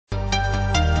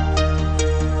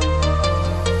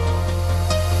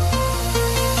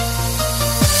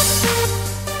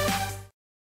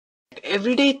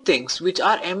everyday things which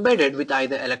are embedded with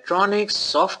either electronics,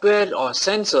 software or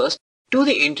sensors to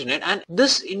the internet, and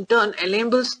this in turn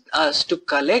enables us to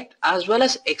collect as well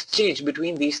as exchange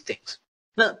between these things.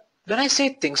 Now, when I say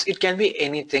things, it can be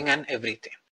anything and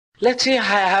everything. Let's say I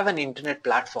have an internet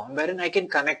platform wherein I can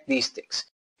connect these things.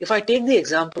 If I take the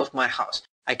example of my house,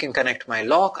 I can connect my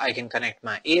lock, I can connect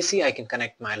my AC, I can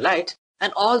connect my lights,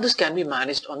 and all this can be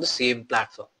managed on the same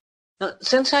platform. Now,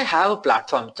 since I have a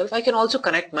platform itself, I can also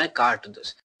connect my car to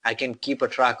this. I can keep a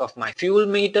track of my fuel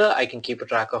meter, I can keep a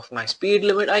track of my speed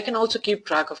limit, I can also keep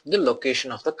track of the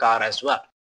location of the car as well.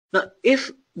 Now, if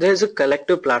there's a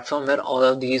collective platform where all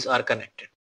of these are connected,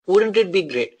 wouldn't it be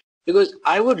great? Because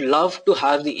I would love to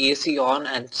have the AC on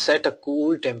and set a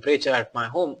cool temperature at my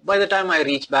home by the time I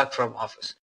reach back from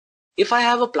office. If I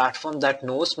have a platform that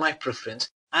knows my preference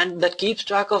and that keeps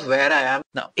track of where I am,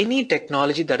 now any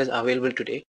technology that is available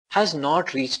today has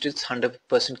not reached its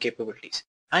 100% capabilities,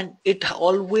 and it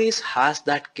always has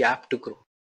that gap to grow.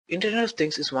 Internet of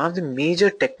Things is one of the major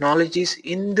technologies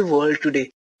in the world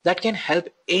today that can help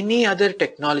any other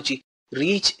technology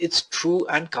reach its true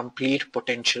and complete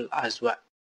potential as well.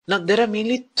 Now, there are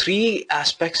mainly three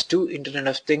aspects to Internet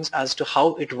of Things as to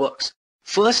how it works.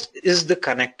 First is the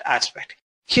connect aspect.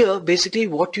 Here, basically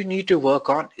what you need to work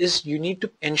on is you need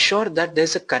to ensure that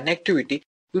there's a connectivity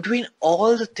between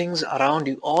all the things around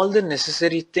you, all the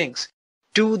necessary things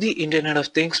to the Internet of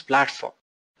Things platform.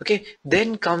 Okay,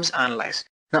 then comes analyze.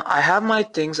 Now I have my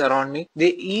things around me. They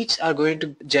each are going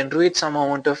to generate some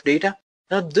amount of data.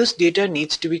 Now this data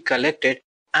needs to be collected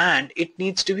and it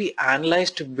needs to be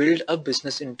analyzed to build a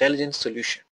business intelligence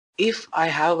solution. If I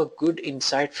have a good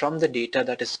insight from the data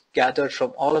that is gathered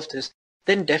from all of this,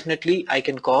 then definitely I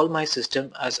can call my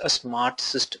system as a smart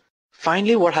system.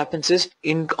 Finally, what happens is,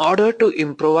 in order to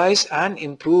improvise and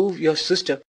improve your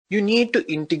system, you need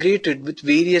to integrate it with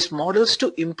various models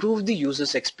to improve the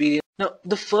user's experience. Now,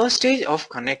 the first stage of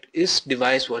Connect is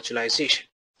device virtualization.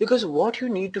 Because what you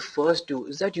need to first do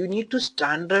is that you need to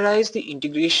standardize the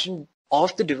integration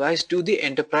of the device to the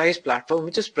enterprise platform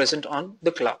which is present on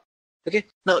the cloud. Okay,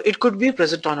 now it could be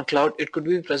present on a cloud, it could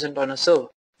be present on a server,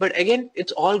 but again,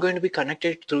 it's all going to be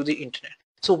connected through the internet.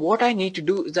 So what I need to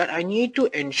do is that I need to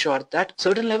ensure that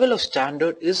certain level of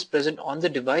standard is present on the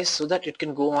device so that it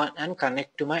can go on and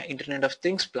connect to my Internet of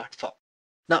Things platform.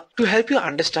 Now, to help you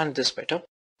understand this better,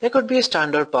 there could be a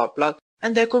standard power plug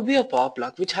and there could be a power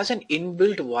plug which has an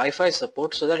inbuilt Wi-Fi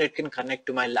support so that it can connect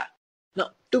to my lab.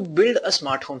 Now, to build a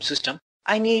smart home system,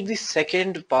 I need the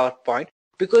second power point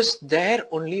because there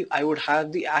only I would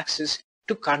have the access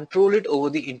to control it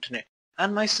over the internet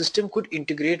and my system could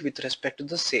integrate with respect to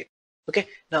the same. Okay,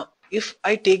 now if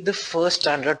I take the first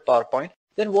standard power point,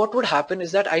 then what would happen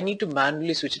is that I need to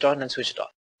manually switch it on and switch it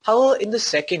off. However, in the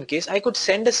second case, I could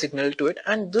send a signal to it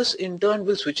and this in turn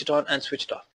will switch it on and switch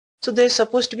it off. So there's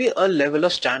supposed to be a level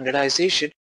of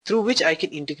standardization through which I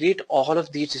can integrate all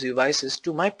of these devices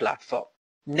to my platform.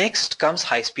 Next comes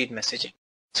high-speed messaging.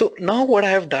 So now what I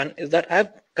have done is that I've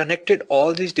connected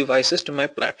all these devices to my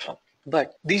platform.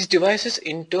 But these devices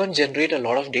in turn generate a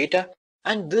lot of data,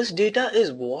 and this data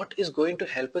is what is going to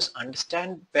help us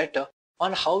understand better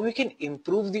on how we can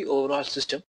improve the overall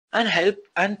system and help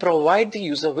and provide the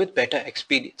user with better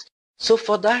experience. So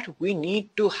for that we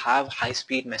need to have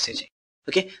high-speed messaging.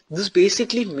 Okay, this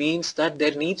basically means that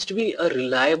there needs to be a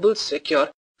reliable,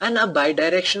 secure and a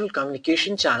bidirectional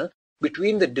communication channel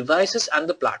between the devices and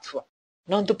the platform.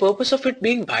 Now the purpose of it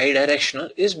being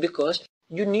bidirectional is because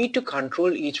you need to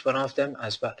control each one of them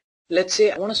as well. Let's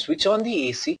say I want to switch on the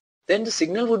AC, then the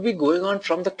signal would be going on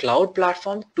from the cloud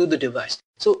platform to the device.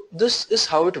 So this is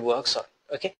how it works out.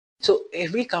 Okay, so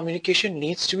every communication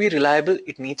needs to be reliable,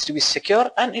 it needs to be secure,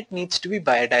 and it needs to be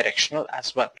bidirectional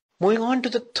as well. Moving on to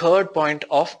the third point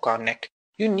of Connect,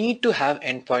 you need to have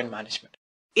endpoint management.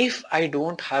 If I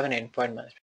don't have an endpoint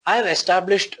management, I have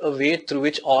established a way through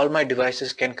which all my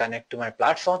devices can connect to my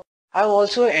platform. I've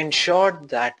also ensured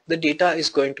that the data is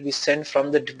going to be sent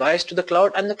from the device to the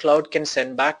cloud and the cloud can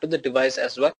send back to the device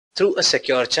as well through a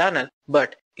secure channel.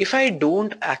 But if I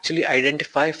don't actually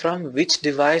identify from which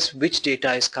device which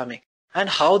data is coming and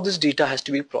how this data has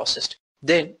to be processed,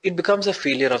 then it becomes a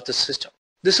failure of the system.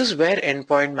 This is where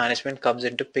endpoint management comes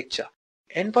into picture.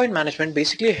 Endpoint management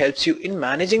basically helps you in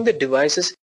managing the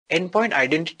device's endpoint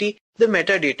identity, the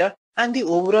metadata, and the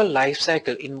overall life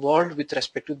cycle involved with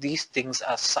respect to these things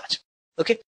as such.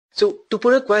 Okay, so to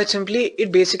put it quite simply,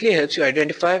 it basically helps you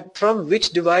identify from which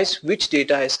device which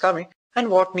data is coming and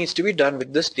what needs to be done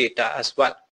with this data as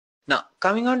well. Now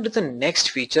coming on to the next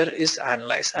feature is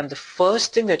analyze, and the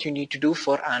first thing that you need to do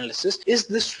for analysis is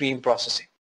the stream processing.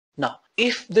 Now,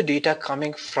 if the data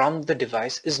coming from the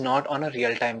device is not on a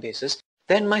real-time basis,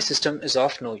 then my system is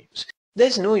of no use.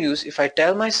 There's no use if I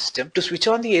tell my system to switch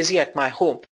on the AC at my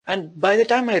home, and by the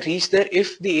time I reach there,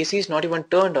 if the AC is not even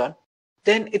turned on,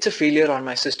 then it's a failure on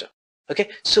my system. Okay,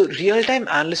 so real-time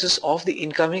analysis of the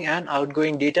incoming and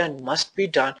outgoing data must be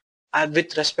done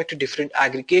with respect to different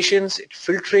aggregations,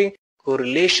 filtering,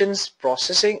 correlations,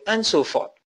 processing, and so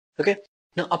forth. Okay,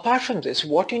 now apart from this,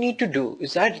 what you need to do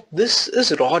is that this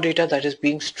is raw data that is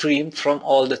being streamed from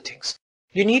all the things.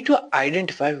 You need to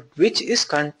identify which is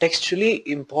contextually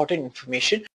important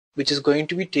information which is going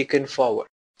to be taken forward.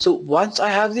 So once I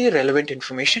have the relevant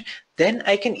information, then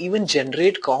I can even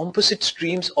generate composite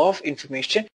streams of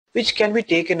information which can be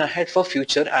taken ahead for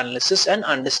future analysis and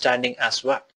understanding as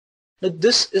well. Now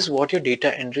this is what your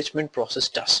data enrichment process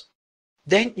does.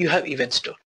 Then you have event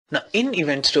store. Now in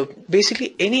event store,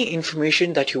 basically any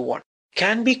information that you want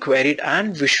can be queried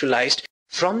and visualized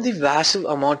from the vast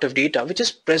amount of data which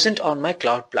is present on my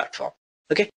cloud platform.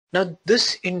 Okay, now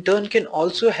this in turn can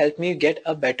also help me get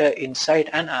a better insight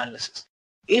and analysis.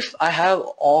 If I have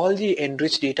all the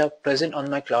enriched data present on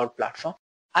my cloud platform,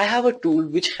 I have a tool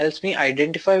which helps me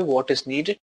identify what is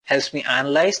needed, helps me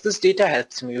analyze this data,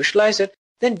 helps me visualize it,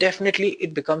 then definitely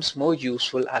it becomes more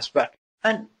useful as well.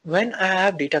 And when I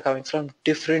have data coming from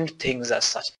different things as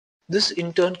such, this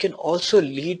in turn can also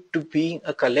lead to being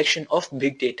a collection of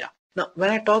big data. Now, when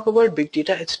I talk about big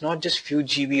data, it's not just few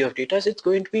GB of data, it's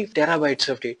going to be terabytes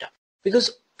of data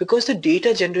because the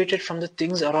data generated from the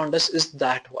things around us is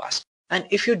that vast. And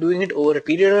if you're doing it over a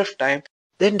period of time,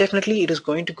 then definitely it is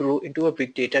going to grow into a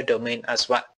big data domain as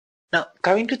well. Now,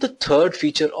 coming to the third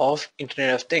feature of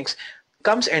Internet of Things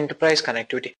comes enterprise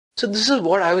connectivity. So this is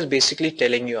what I was basically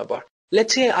telling you about.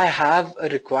 Let's say I have a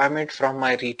requirement from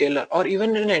my retailer or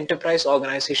even an enterprise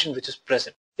organization which is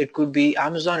present. It could be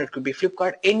Amazon, it could be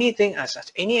Flipkart, anything as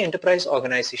such, any enterprise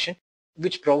organization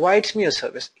which provides me a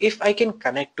service. If I can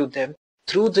connect to them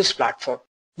through this platform,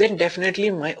 then definitely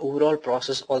my overall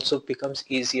process also becomes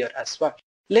easier as well.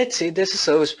 Let's say there's a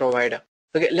service provider.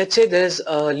 Okay, let's say there's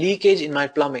a leakage in my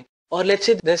plumbing, or let's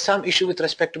say there's some issue with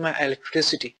respect to my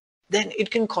electricity. Then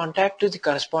it can contact to the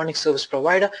corresponding service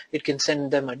provider, it can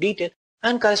send them a detail,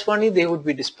 and correspondingly they would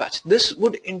be dispatched. This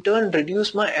would in turn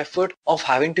reduce my effort of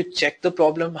having to check the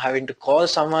problem, having to call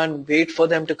someone, wait for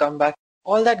them to come back.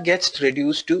 All that gets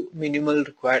reduced to minimal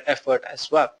required effort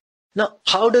as well. Now,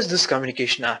 how does this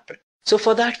communication happen? So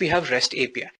for that we have REST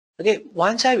API. Okay,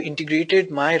 once I've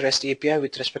integrated my REST API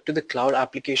with respect to the cloud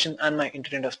application and my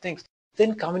Internet of Things,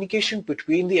 then communication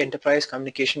between the enterprise,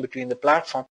 communication between the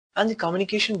platform, and the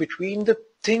communication between the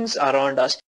things around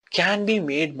us can be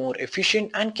made more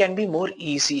efficient and can be more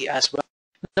easy as well.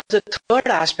 Now, the third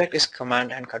aspect is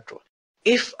command and control.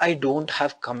 If I don't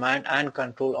have command and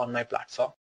control on my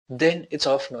platform, then it's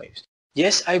of no use.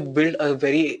 Yes, I build a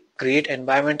very great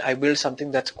environment, I build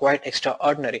something that's quite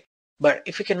extraordinary. But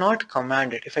if I cannot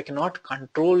command it, if I cannot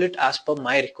control it as per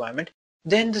my requirement,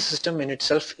 then the system in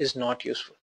itself is not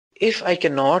useful. If I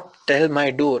cannot tell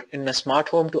my door in a smart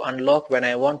home to unlock when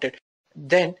I want it,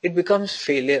 then it becomes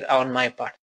failure on my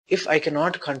part. If I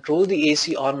cannot control the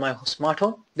AC on my smart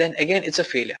home, then again it's a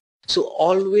failure. So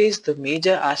always the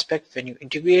major aspect when you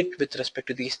integrate with respect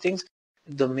to these things,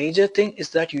 the major thing is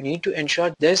that you need to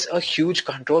ensure there's a huge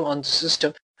control on the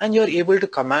system and you're able to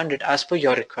command it as per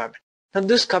your requirement. Now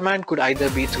this command could either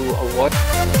be through a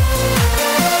voice